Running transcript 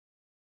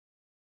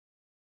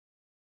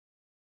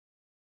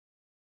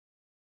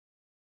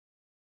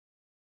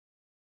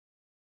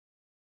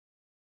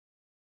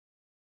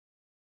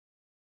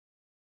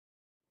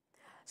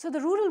So the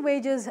rural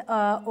wages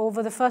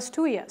over the first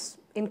 2 years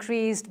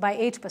increased by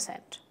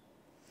 8%.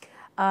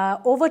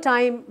 Over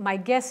time, my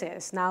guess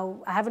is,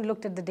 now I haven't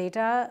looked at the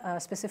data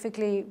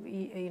specifically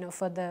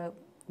for the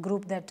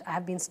group that I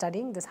have been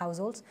studying, these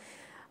households,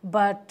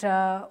 but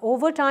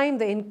over time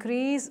the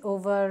increase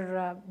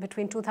over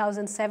between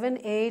 2007,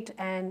 8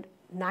 and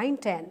 9,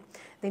 10,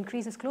 the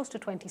increase is close to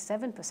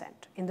 27%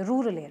 in the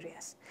rural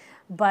areas.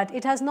 But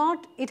it had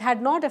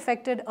not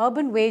affected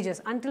urban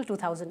wages until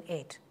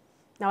 2008.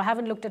 Now I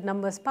haven't looked at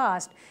numbers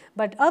past,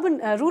 but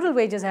rural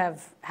wages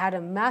have had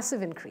a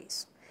massive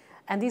increase.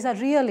 And these are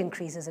real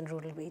increases in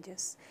rural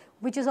wages,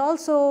 which is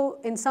also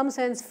in some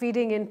sense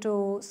feeding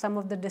into some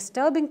of the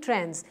disturbing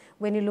trends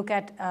when you look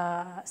at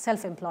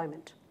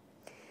self-employment.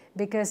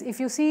 Because if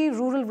you see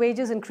rural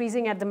wages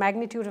increasing at the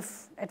magnitude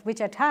at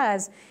which it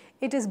has,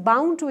 it is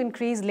bound to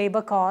increase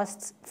labor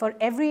costs for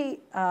every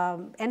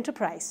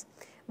enterprise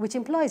which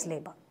employs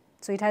labor.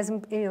 So it has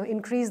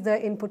increased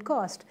the input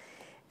cost.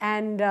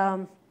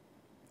 And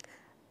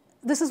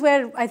this is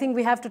where I think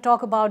we have to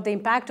talk about the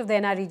impact of the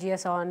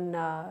NREGs on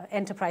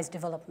enterprise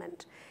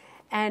development.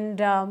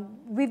 And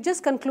we've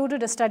just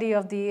concluded a study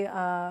of the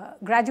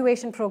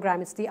graduation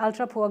program. It's the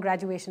ultra-poor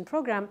graduation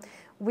program,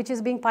 which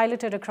is being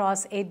piloted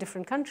across 8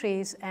 different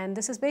countries. And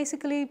this is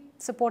basically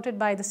supported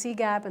by the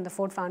CGAP and the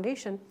Ford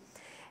Foundation.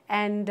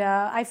 And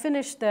I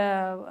finished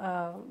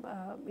the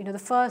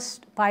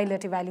first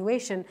pilot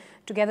evaluation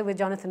together with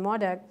Jonathan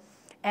Modak.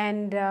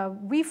 And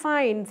we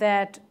find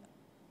that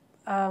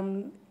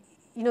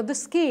the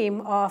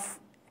scheme of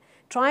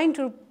trying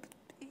to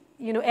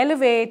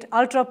elevate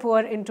ultra-poor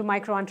into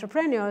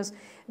micro-entrepreneurs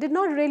did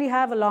not really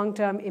have a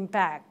long-term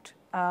impact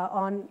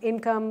on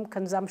income,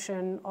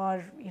 consumption,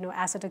 or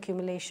asset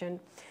accumulation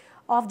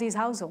of these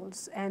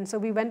households. And so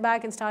we went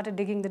back and started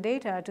digging the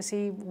data to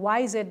see why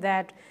is it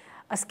that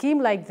a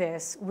scheme like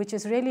this, which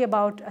is really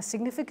about a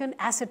significant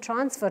asset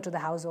transfer to the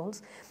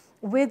households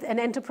with an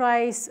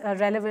enterprise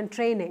relevant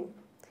training,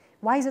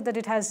 why is it that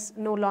it has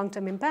no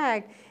long-term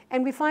impact?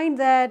 And we find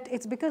that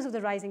it's because of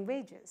the rising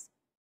wages.